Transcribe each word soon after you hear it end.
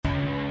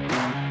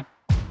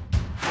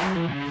That's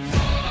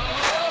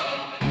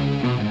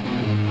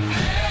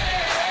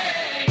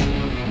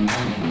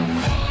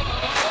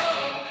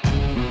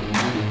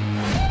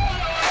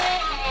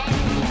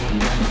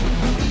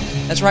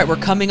right, we're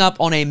coming up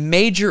on a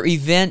major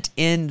event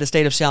in the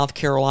state of South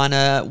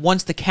Carolina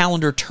once the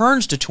calendar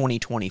turns to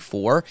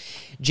 2024.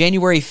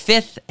 January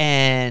 5th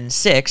and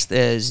 6th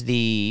is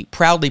the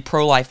Proudly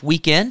Pro-Life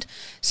Weekend.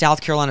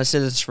 South Carolina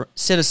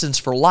Citizens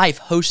for Life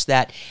hosts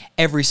that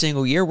every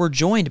single year. We're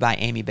joined by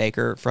Amy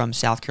Baker from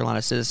South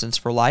Carolina Citizens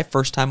for Life.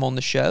 First time on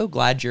the show.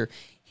 Glad you're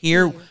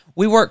here.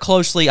 We work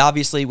closely,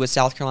 obviously, with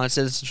South Carolina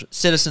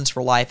Citizens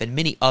for Life and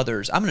many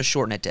others. I'm going to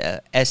shorten it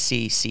to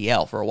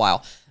SCCL for a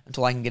while,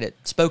 until I can get it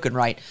spoken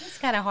right. It's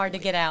kind of hard to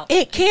get out.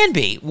 It can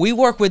be. We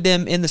work with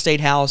them in the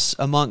State House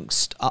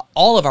amongst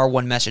all of our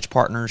One Message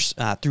partners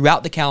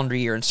throughout the calendar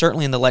year and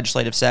certainly in the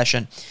legislative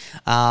session,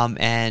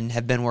 and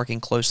have been working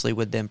closely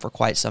with them for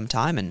quite some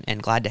time,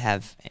 and glad to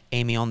have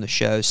Amy on the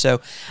show. So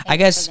I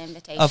guess,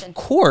 of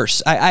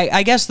course,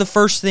 I guess the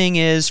first thing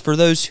is for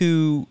those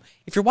who,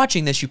 if you're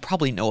watching this, you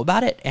probably know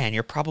about it, and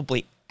you're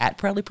probably at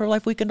Proudly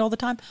Pro-Life Weekend all the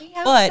time.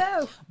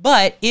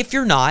 But if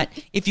you're not,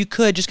 if you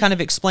could just kind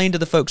of explain to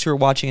the folks who are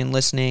watching and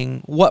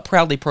listening what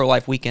Proudly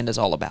Pro-Life Weekend is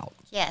all about.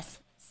 Yes.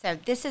 So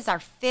this is our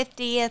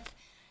 50th,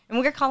 and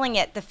we're calling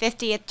it the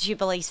 50th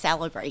Jubilee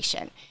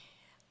Celebration.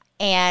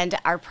 And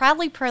our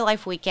Proudly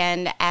Pro-Life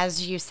Weekend,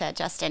 as you said,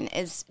 Justin,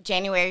 is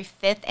January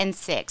 5th and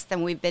 6th,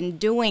 and we've been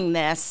doing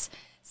this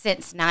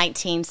since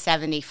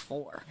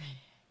 1974.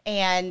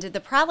 And the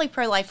Proudly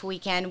Pro-Life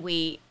Weekend,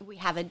 we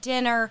have a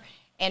dinner,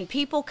 and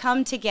people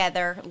come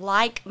together,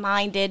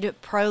 like-minded,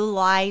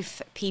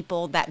 pro-life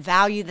people that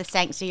value the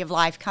sanctity of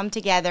life come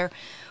together.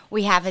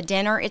 We have a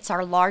dinner. It's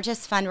our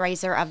largest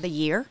fundraiser of the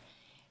year.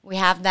 We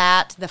have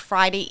that the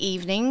Friday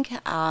evening.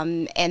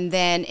 And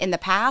then in the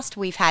past,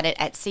 we've had it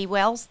at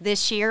Seawells.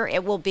 This year,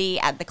 it will be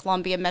at the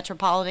Columbia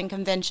Metropolitan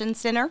Convention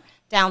Center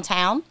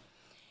downtown.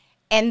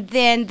 And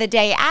then the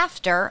day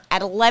after,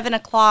 at 11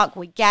 o'clock,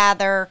 we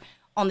gather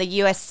on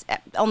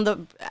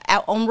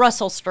on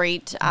Russell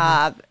Street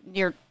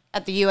near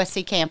at the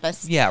USC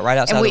campus. Yeah, right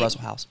outside the Russell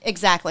House.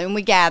 Exactly. And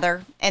we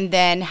gather and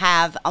then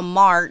have a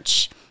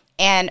march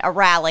and a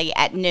rally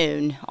at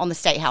noon on the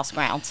State House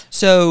grounds.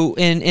 So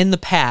in the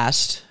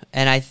past,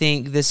 and I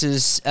think this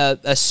is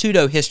a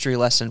pseudo-history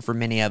lesson for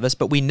many of us,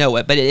 but we know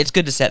it, but it's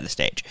good to set the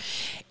stage.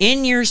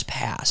 In years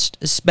past,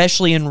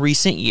 especially in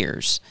recent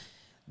years,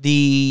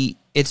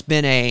 it's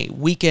been a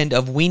weekend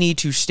of we need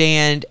to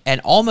stand and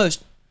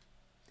almost,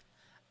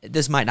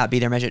 this might not be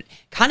their message,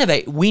 kind of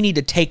a we need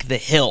to take the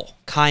hill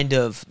kind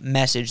of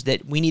message,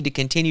 that we need to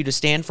continue to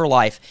stand for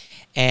life,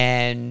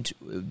 and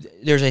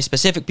there's a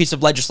specific piece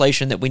of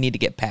legislation that we need to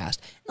get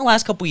passed. In the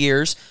last couple of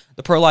years,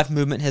 the pro-life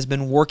movement has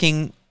been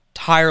working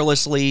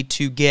tirelessly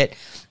to get,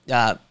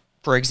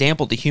 for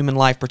example, the Human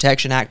Life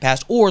Protection Act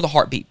passed, or the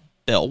Heartbeat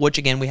Bill, which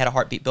again, we had a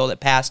Heartbeat Bill that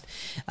passed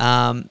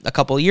a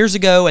couple of years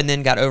ago and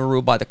then got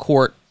overruled by the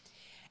court.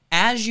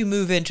 As you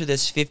move into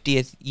this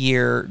 50th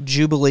year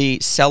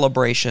Jubilee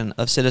celebration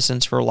of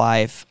Citizens for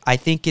Life, I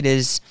think it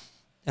is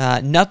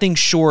nothing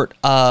short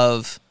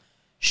of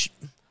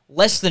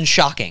less than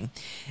shocking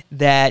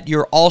that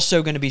you're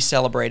also going to be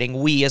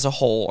celebrating, we as a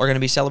whole are going to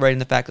be celebrating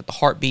the fact that the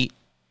Heartbeat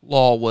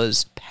Law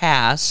was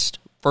passed,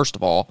 first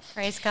of all.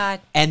 Praise God.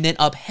 And then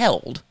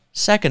upheld,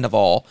 second of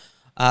all.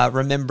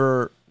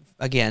 Remember,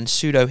 again,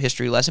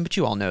 pseudo-history lesson, but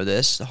you all know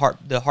this.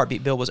 The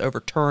Heartbeat Bill was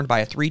overturned by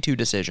a 3-2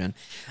 decision.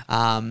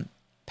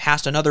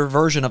 Passed another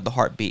version of the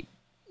Heartbeat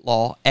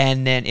Law,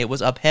 and then it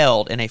was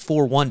upheld in a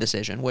 4-1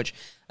 decision, which,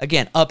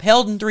 again,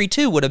 upheld in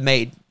 3-2 would have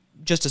made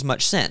just as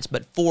much sense,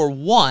 but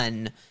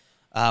 4-1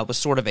 was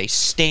sort of a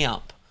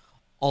stamp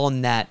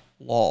on that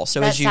law.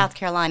 So South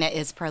Carolina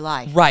is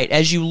pro-life. Right.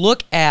 As you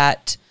look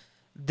at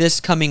this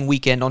coming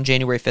weekend on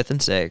January 5th and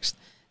 6th,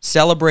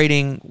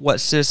 celebrating what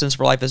Citizens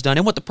for Life has done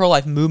and what the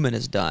pro-life movement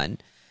has done,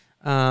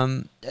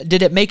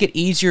 did it make it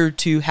easier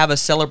to have a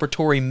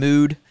celebratory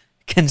mood,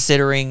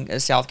 considering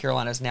South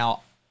Carolina is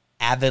now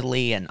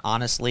avidly and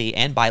honestly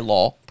and by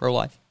law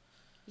pro-life?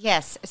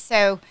 Yes.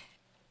 So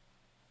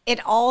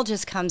it all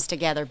just comes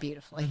together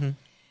beautifully. Mm-hmm.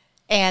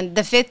 And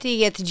the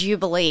 50th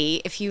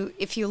Jubilee, if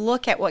you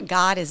look at what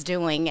God is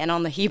doing, and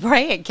on the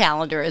Hebraic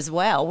calendar as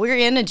well, we're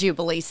in a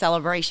Jubilee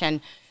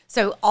celebration.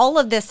 So all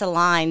of this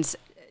aligns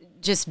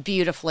just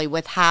beautifully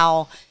with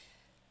how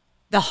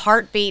the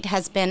heartbeat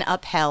has been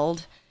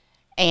upheld,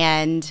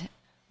 and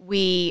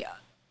we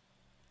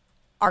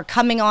are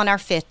coming on our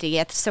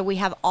 50th, so we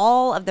have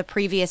all of the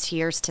previous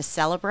years to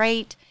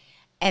celebrate,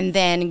 and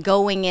then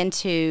going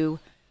into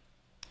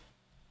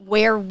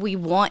where we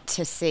want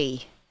to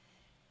see.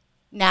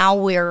 Now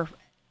we're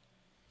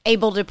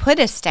able to put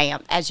a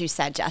stamp, as you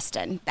said,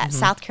 Justin, that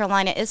South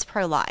Carolina is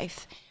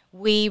pro-life.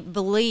 We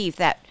believe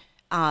that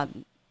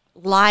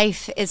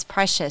life is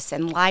precious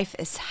and life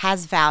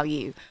has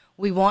value.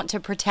 We want to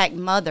protect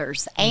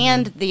mothers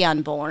and the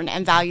unborn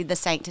and value the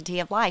sanctity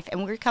of life,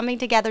 and we're coming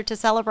together to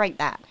celebrate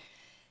that.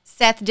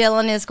 Seth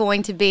Dillon is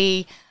going to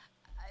be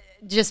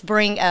just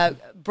bring a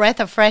breath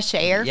of fresh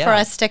air for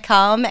us to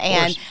come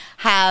and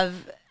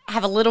have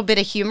have a little bit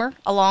of humor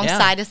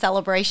alongside a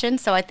celebration.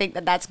 So I think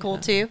that that's cool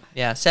too.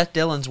 Yeah, Seth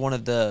Dillon's one.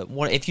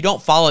 If you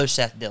don't follow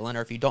Seth Dillon,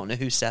 or if you don't know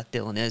who Seth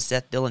Dillon is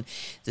the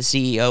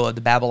CEO of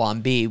the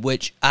Babylon Bee,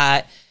 which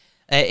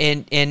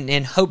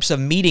in hopes of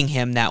meeting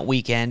him that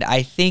weekend,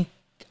 I think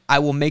I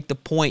will make the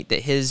point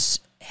that his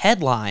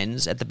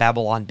headlines at the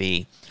Babylon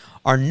Bee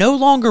are no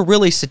longer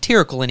really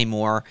satirical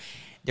anymore.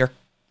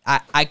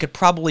 I could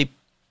probably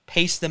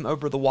paste them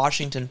over the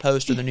Washington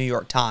Post or the New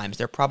York Times.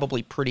 They're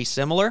probably pretty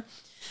similar.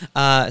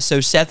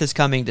 So Seth is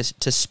coming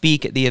to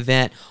speak at the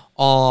event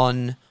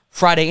on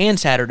Friday and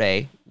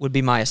Saturday, would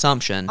be my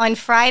assumption. On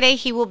Friday,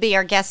 he will be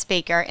our guest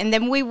speaker, and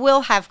then we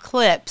will have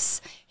clips.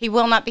 He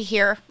will not be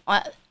here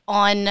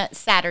on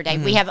Saturday.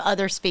 We have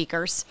other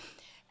speakers,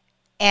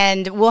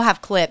 and we'll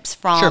have clips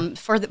from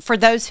for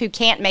those who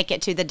can't make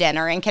it to the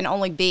dinner and can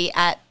only be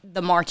at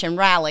the march and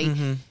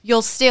rally.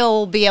 You'll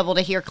still be able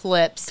to hear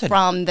clips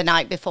from the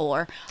night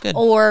before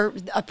or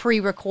a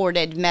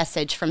pre-recorded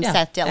message from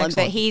Seth Dillon.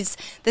 Excellent. But he's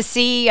the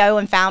CEO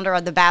and founder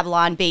of the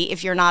Babylon Bee,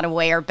 if you're not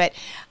aware. But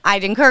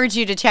I'd encourage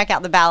you to check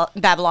out the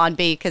Babylon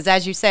Bee because,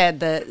 as you said,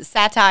 the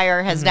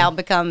satire has now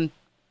become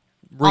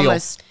real.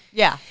 Almost,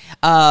 yeah.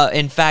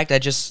 In fact, I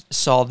just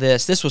saw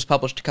this. This was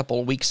published a couple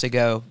of weeks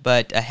ago,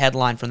 but a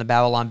headline from the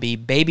Babylon Bee: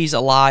 "Babies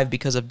alive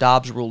because of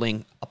Dobbs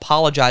ruling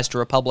apologize to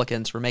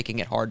Republicans for making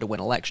it hard to win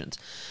elections."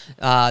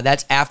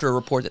 That's after a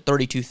report that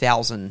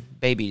 32,000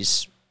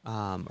 babies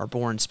are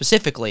born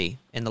specifically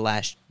in the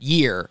last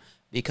year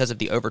because of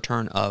the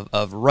overturn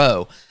of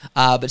Roe.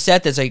 But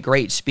Seth is a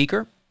great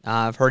speaker.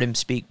 I've heard him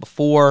speak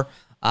before,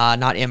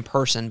 not in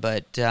person,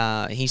 but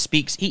he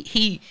speaks.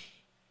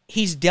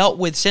 He's dealt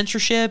with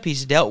censorship.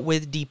 He's dealt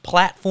with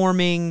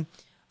deplatforming,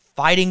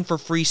 fighting for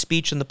free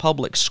speech in the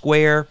public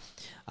square.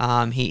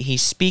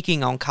 He's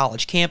speaking on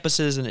college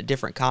campuses and at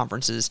different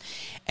conferences.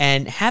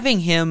 And having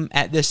him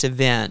at this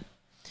event,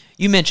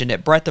 you mentioned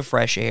it, breath of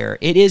fresh air.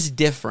 It is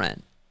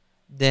different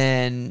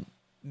than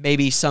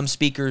maybe some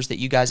speakers that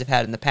you guys have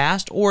had in the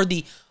past, or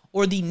the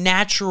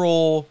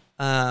natural,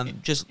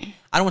 just,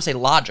 I don't want to say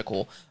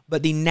logical,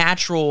 but the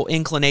natural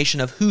inclination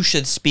of who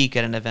should speak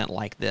at an event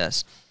like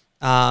this.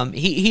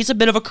 He's a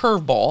bit of a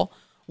curveball,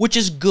 which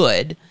is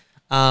good,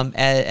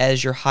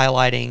 as you're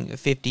highlighting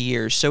 50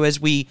 years. So as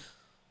we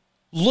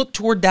look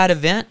toward that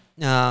event,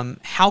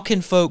 how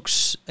can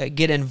folks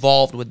get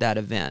involved with that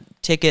event?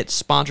 Tickets,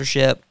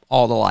 sponsorship,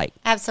 all the like.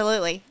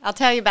 Absolutely. I'll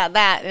tell you about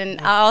that. And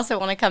I also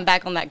want to come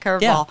back on that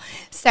curveball. Yeah.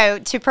 So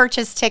to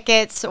purchase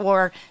tickets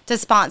or to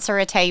sponsor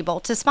a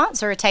table,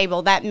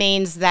 that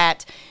means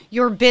that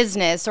your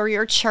business or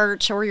your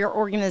church or your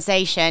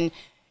organization,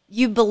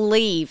 you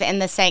believe in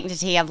the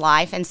sanctity of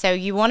life, and so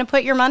you want to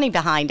put your money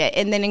behind it.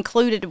 And then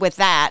included with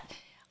that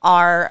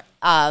are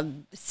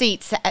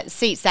seats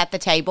at the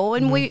table,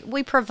 and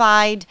we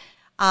provide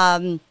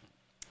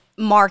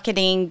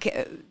marketing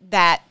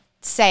that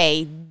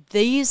say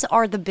these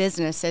are the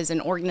businesses and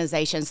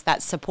organizations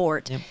that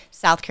support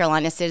South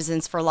Carolina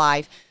Citizens for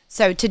Life.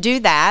 So to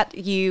do that,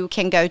 you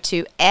can go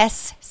to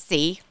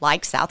SC,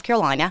 like South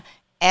Carolina,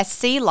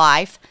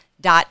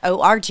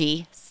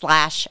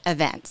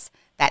 sclife.org/events.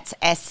 That's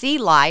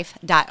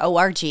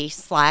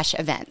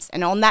sclife.org/events.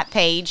 And on that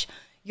page,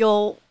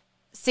 you'll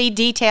see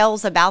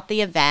details about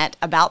the event,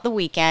 about the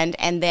weekend,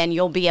 and then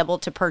you'll be able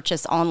to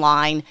purchase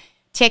online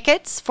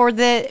tickets for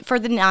the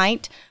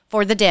night,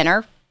 for the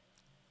dinner,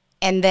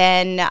 and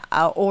then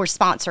or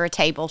sponsor a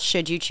table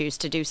should you choose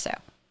to do so.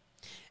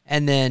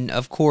 And then,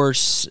 of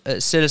course,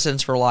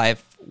 Citizens for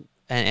Life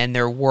and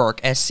their work,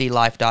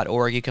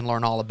 sclife.org. You can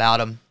learn all about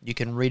them. You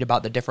can read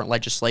about the different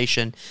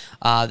legislation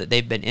that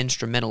they've been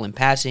instrumental in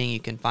passing. You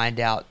can find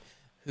out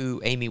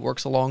who Amy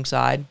works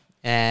alongside,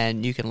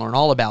 and you can learn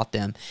all about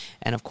them.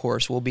 And, of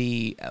course, we'll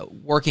be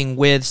working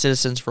with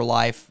Citizens for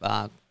Life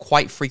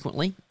quite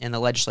frequently in the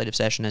legislative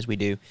session, as we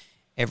do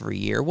every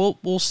year.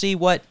 We'll see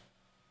what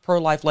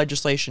pro-life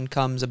legislation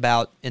comes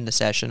about in the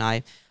session.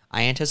 I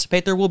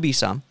anticipate there will be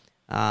some.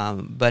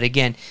 But,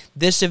 again,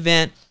 this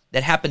event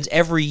that happens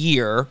every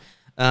year,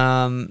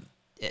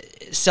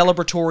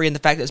 celebratory in the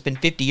fact that it's been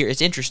 50 years.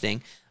 It's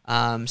interesting.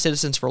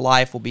 Citizens for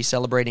Life will be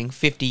celebrating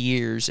 50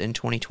 years in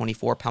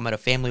 2024. Palmetto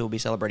Family will be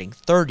celebrating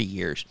 30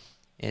 years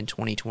in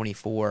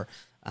 2024.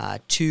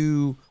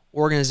 Two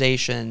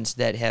organizations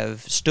that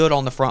have stood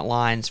on the front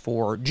lines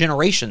for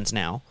generations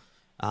now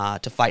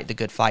to fight the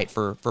good fight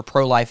for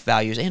pro-life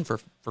values and for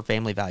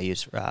family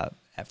values,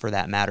 for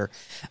that matter.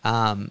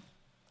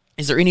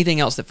 Is there anything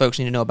else that folks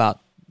need to know about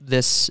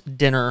this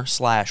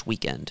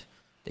dinner/weekend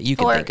that you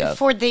can think of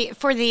for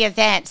the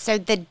event? So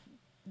the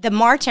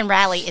march and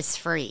rally is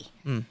free.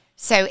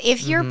 So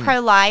if you're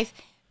pro-life,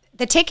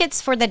 the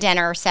tickets for the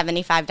dinner are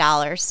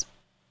 $75,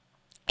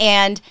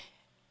 and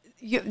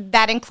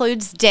that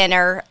includes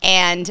dinner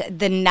and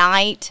the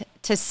night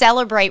to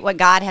celebrate what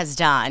God has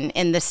done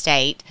in the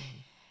state,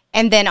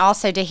 and then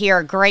also to hear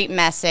a great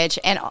message.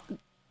 And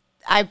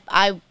I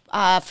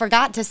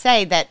forgot to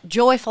say that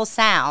Joyful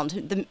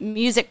Sound, the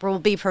music will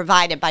be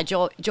provided by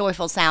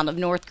Joyful Sound of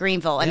North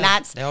Greenville, and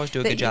they always do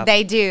a good job.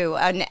 They do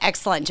an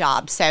excellent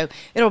job. So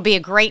it'll be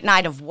a great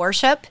night of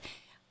worship.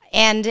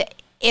 And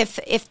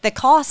if the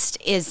cost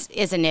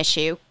is an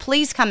issue,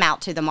 please come out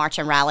to the March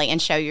and Rally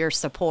and show your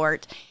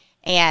support.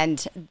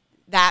 And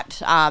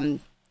that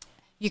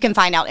you can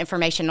find out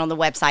information on the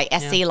website,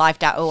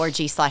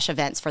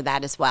 sclife.org/events for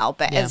that as well.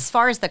 But as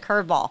far as the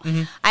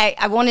curveball,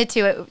 I wanted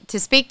to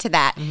speak to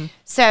that.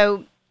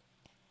 So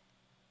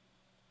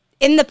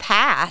in the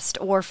past,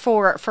 or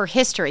for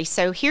history,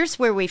 so here's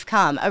where we've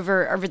come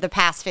over the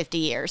past 50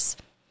 years.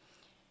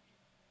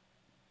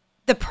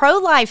 The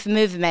pro-life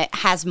movement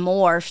has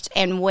morphed,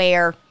 and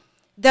where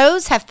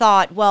those have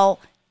thought, well,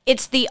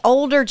 it's the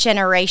older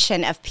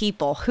generation of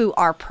people who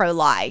are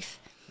pro-life.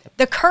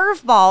 The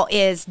curveball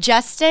is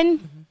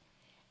Justin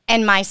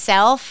and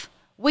myself.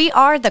 We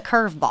are the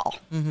curveball.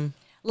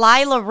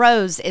 Lila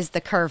Rose is the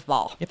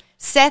curveball.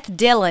 Seth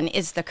Dillon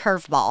is the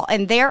curveball.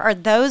 And there are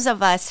those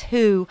of us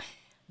who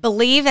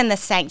believe in the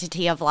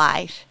sanctity of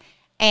life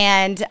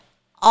and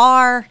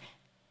are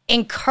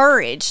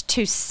encouraged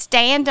to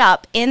stand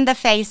up in the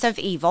face of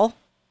evil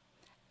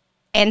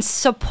and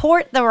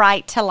support the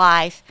right to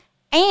life,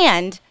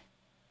 and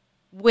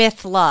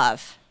with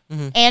love,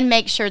 and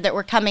make sure that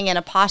we're coming in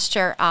a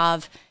posture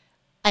of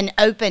an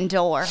open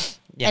door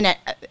and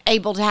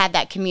able to have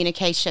that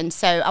communication.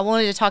 So I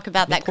wanted to talk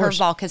about that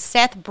curveball because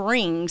Seth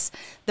brings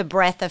the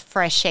breath of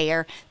fresh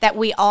air that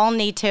we all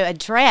need to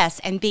address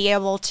and be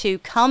able to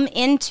come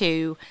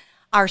into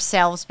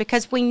ourselves,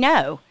 because we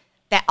know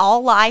that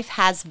all life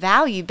has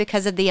value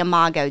because of the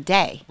Imago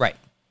Dei. Right.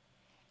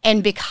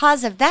 And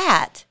because of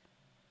that,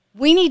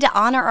 we need to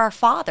honor our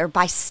Father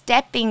by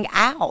stepping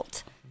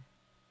out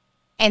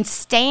and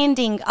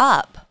standing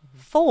up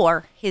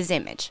for his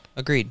image.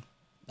 Agreed.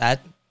 That,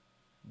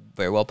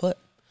 very well put.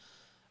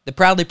 The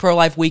Proudly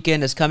Pro-Life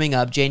Weekend is coming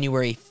up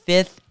January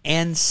 5th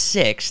and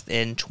 6th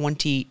in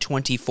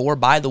 2024.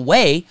 By the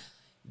way,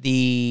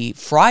 the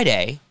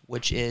Friday,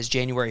 which is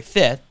January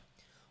 5th,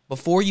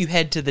 before you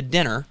head to the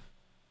dinner,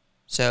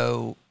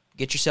 so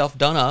get yourself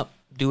done up,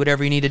 do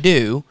whatever you need to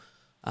do,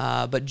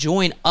 but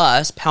join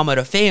us,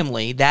 Palmetto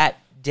family, that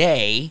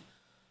day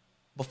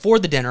before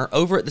the dinner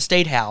over at the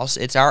State House.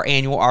 It's our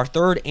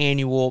third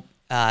annual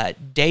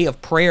day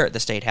of prayer at the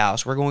State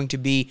House. We're going to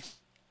be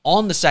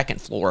on the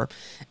second floor,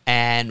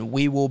 and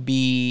we will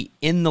be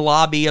in the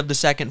lobby of the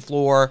second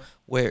floor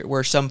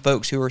where some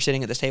folks who are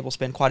sitting at this table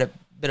spend quite a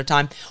bit of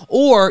time.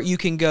 Or you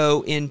can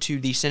go into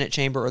the Senate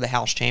chamber or the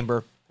House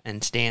chamber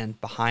and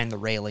stand behind the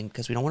railing,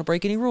 because we don't want to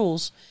break any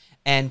rules,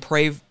 and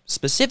pray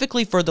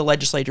specifically for the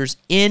legislators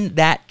in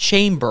that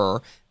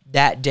chamber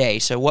that day.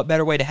 So what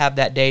better way to have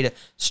that day to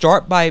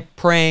start by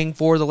praying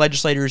for the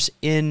legislators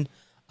in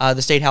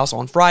the State House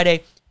on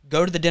Friday,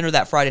 go to the dinner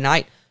that Friday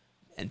night,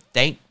 and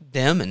thank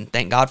them and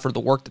thank God for the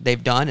work that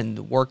they've done and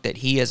the work that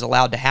he has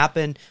allowed to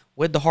happen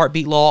with the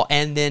Heartbeat Law.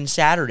 And then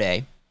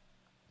Saturday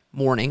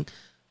morning,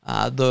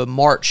 the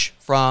march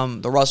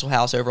from the Russell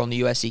House over on the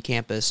USC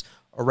campus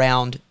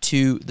around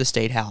to the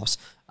State House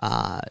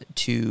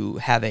to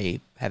have a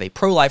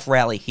pro-life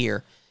rally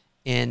here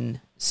in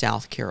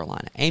South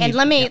Carolina. Amy, and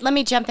let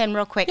me jump in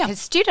real quick, because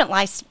Student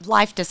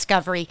Life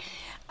Discovery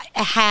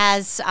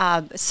has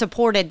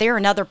supported. They're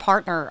another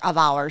partner of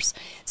ours.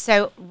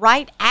 So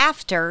right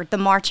after the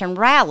March and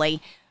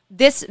Rally,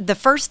 the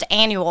first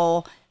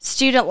annual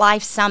Student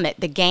Life Summit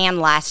began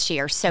last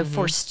year. So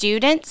for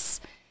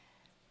students,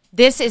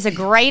 this is a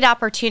great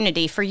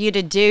opportunity for you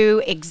to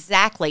do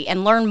exactly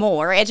and learn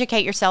more,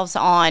 educate yourselves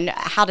on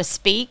how to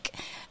speak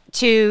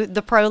to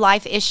the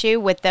pro-life issue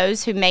with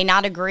those who may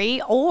not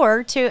agree,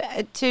 or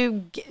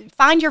to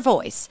find your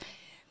voice.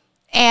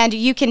 And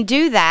you can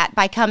do that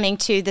by coming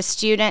to the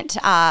Student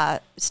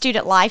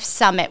Life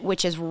Summit,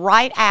 which is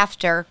right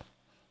after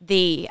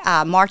the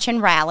March and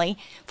Rally.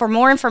 For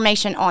more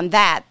information on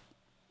that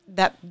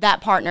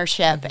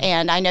partnership,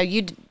 and I know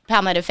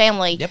Palmetto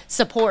Family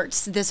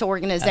supports this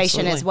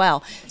organization as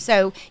well.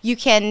 So you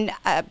can,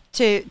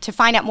 to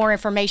find out more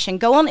information,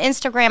 go on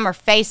Instagram or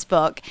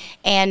Facebook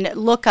and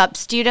look up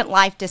Student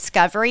Life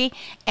Discovery,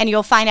 and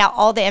you'll find out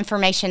all the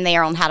information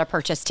there on how to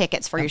purchase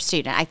tickets for your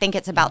student. I think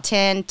it's about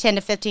 $10 to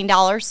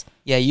 $15.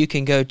 Yeah, you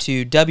can go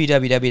to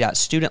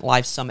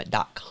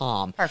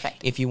www.studentlifesummit.com.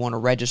 Perfect. If you want to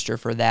register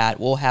for that.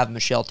 We'll have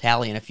Michelle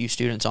Talley and a few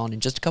students on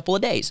in just a couple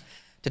of days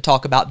to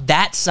talk about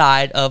that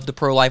side of the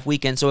pro-life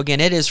weekend. So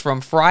again, it is from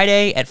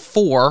Friday at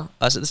 4,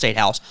 us at the State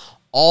House,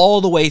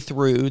 all the way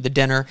through the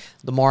dinner,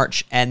 the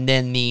march, and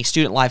then the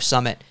Student Life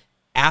Summit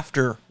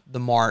after the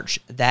march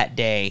that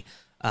day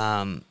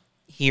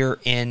here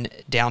in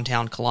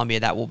downtown Columbia.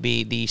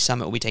 The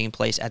summit will be taking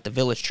place at the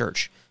Village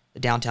Church, the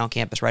downtown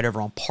campus right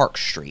over on Park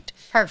Street.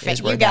 Perfect.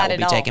 Is where you got that it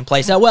will be all. taking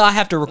place. Well, I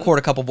have to record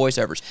a couple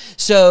voiceovers.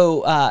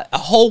 So a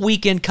whole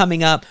weekend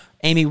coming up.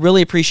 Amy,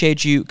 really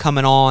appreciate you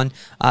coming on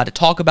to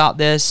talk about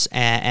this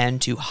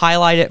and to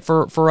highlight it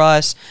for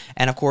us.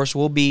 And, of course,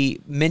 we'll be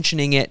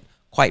mentioning it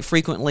quite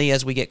frequently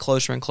as we get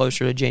closer and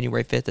closer to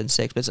January 5th and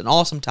 6th. But it's an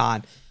awesome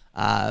time.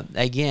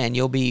 Again,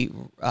 you'll be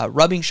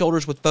rubbing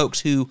shoulders with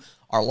folks who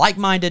are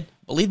like-minded,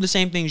 believe the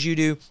same things you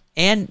do,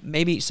 and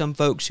maybe some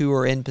folks who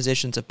are in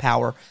positions of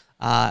power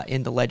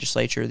in the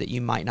legislature that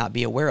you might not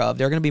be aware of.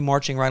 They're going to be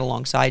marching right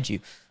alongside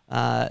you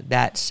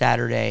that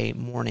Saturday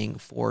morning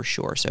for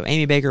sure. So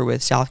Amy Baker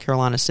with South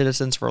Carolina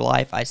Citizens for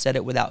Life. I said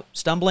it without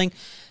stumbling.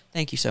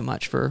 Thank you so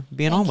much for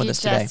being on with us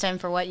today. Thank you, Justin,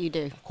 for what you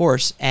do. Of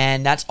course.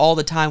 And that's all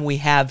the time we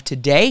have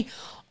today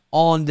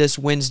on this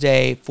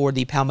Wednesday for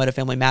the Palmetto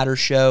Family Matters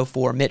show.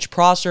 For Mitch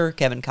Prosser,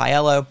 Kevin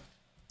Caiello,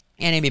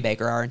 and Amy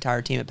Baker, our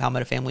entire team at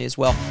Palmetto Family as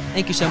well.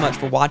 Thank you so much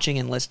for watching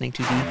and listening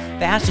to the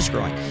fastest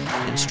growing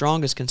and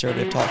strongest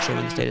conservative talk show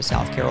in the state of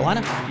South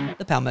Carolina,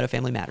 the Palmetto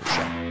Family Matters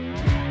show.